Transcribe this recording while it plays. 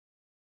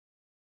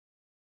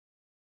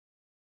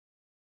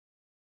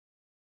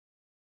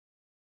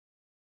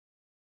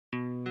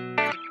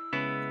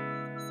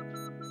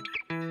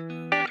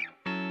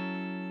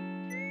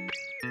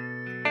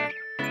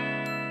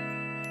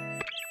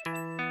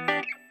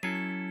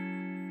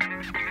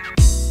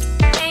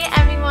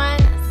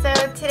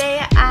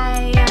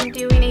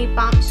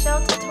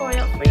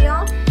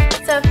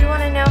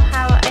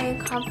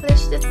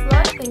accomplish this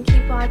look, then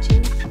keep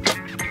watching.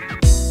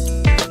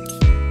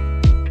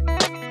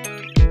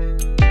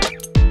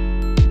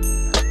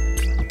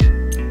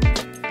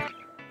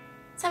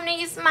 So I'm going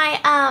to use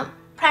my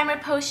primer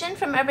potion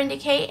from Urban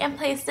Decay and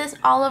place this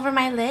all over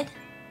my lid.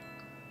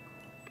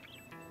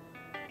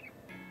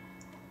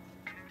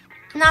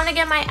 Now I'm going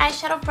to get my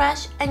eyeshadow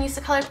brush and use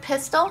the color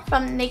Pistol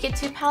from Naked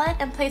 2 palette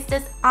and place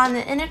this on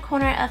the inner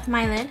corner of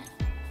my lid.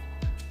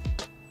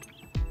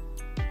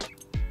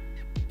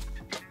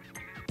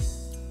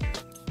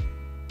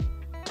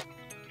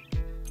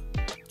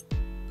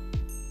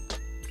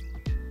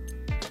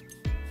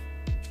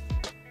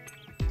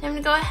 Then I'm going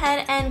to go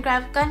ahead and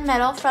grab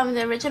Gunmetal from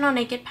the original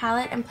Naked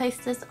palette and place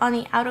this on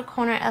the outer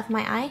corner of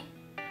my eye.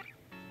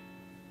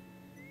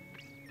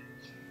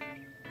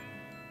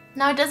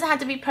 Now it doesn't have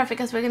to be perfect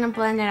because we're going to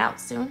blend it out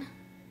soon.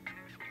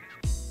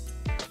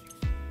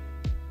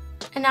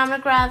 And now I'm going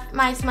to grab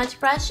my smudge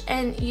brush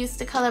and use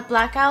the color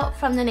Blackout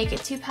from the Naked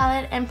 2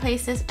 palette and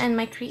place this in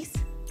my crease.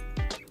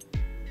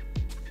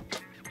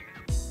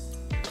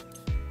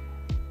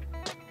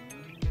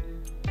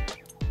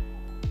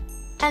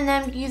 And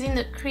then using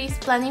the crease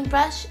blending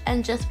brush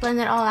and just blend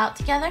it all out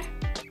together.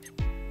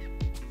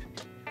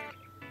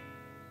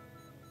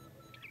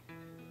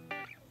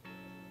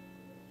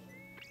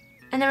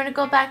 And then we're going to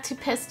go back to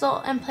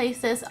Pistol and place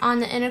this on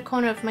the inner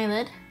corner of my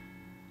lid.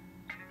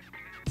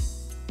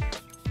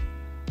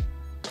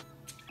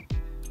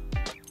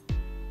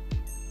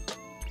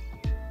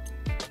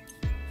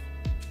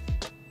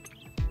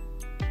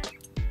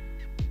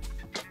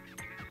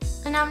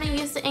 And now I'm going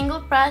to use the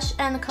angled brush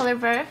and the color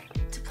Verve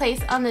to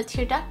place on the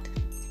tear duct.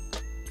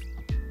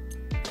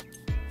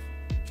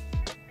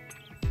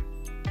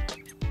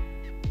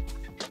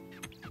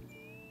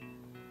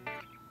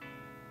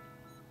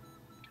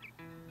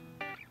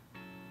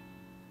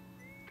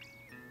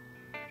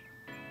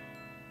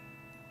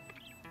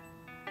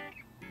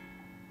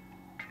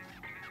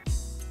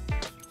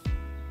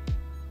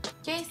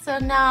 Okay, so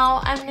now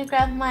I'm going to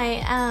grab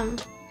my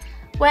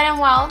Wet n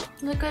Wild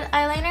liquid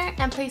eyeliner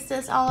and place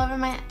this all over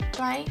my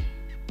eye.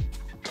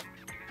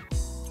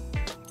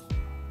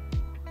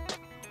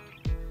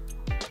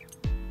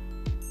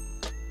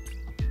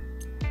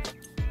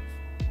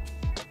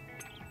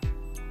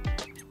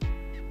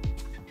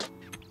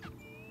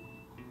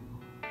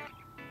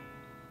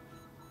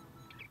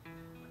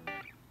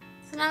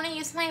 So now I'm going to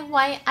use my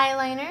white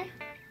eyeliner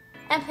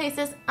and place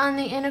this on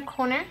the inner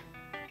corner.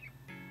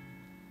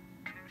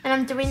 And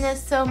I'm doing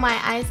this so my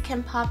eyes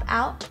can pop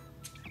out.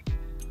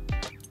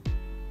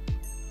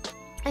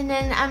 And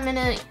then I'm going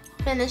to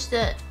finish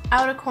the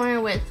outer corner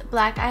with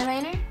black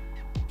eyeliner.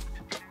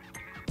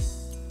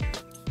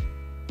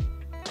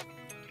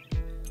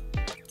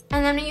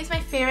 And then I'm going to use my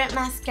favorite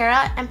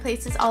mascara and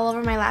place this all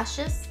over my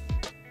lashes.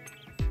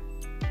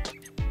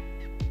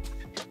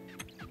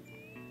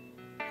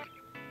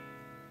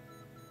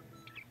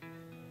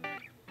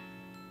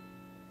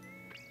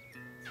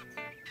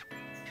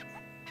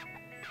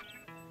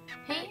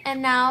 Okay,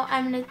 and now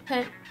I'm going to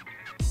put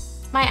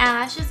my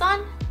eyelashes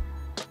on.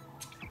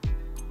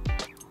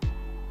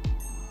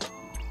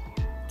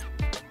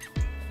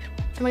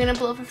 And we're going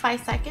to blow for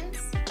 5 seconds.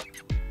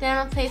 Then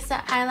I'm going to place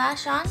the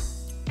eyelash on,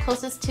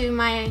 closest to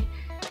my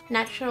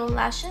natural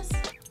lashes.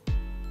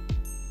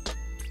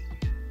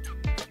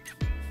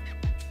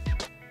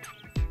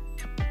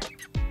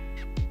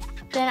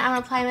 Then I'm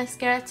going to apply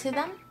mascara to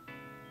them,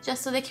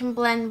 just so they can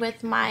blend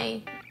with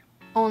my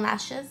own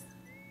lashes.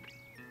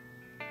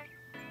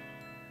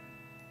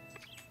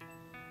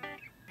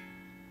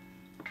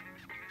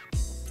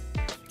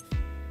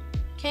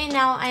 Okay,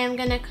 now I am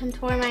going to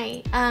contour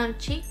my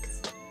cheeks.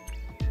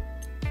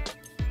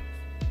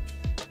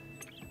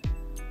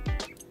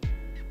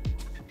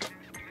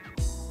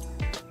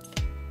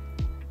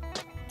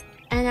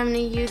 And I'm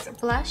going to use a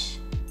blush.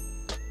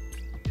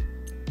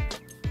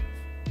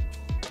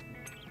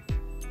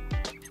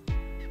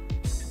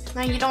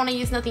 Now you don't want to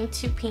use nothing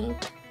too pink.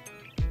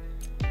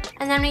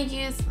 And then I'm going to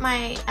use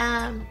my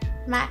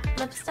MAC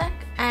lipstick.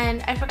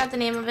 And I forgot the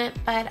name of it,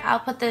 but I'll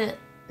put the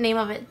name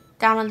of it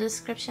down in the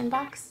description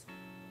box.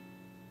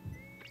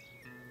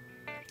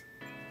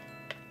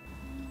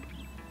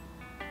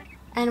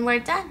 And we're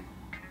done.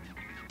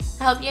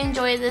 I hope you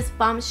enjoyed this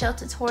Bombshell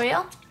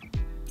tutorial.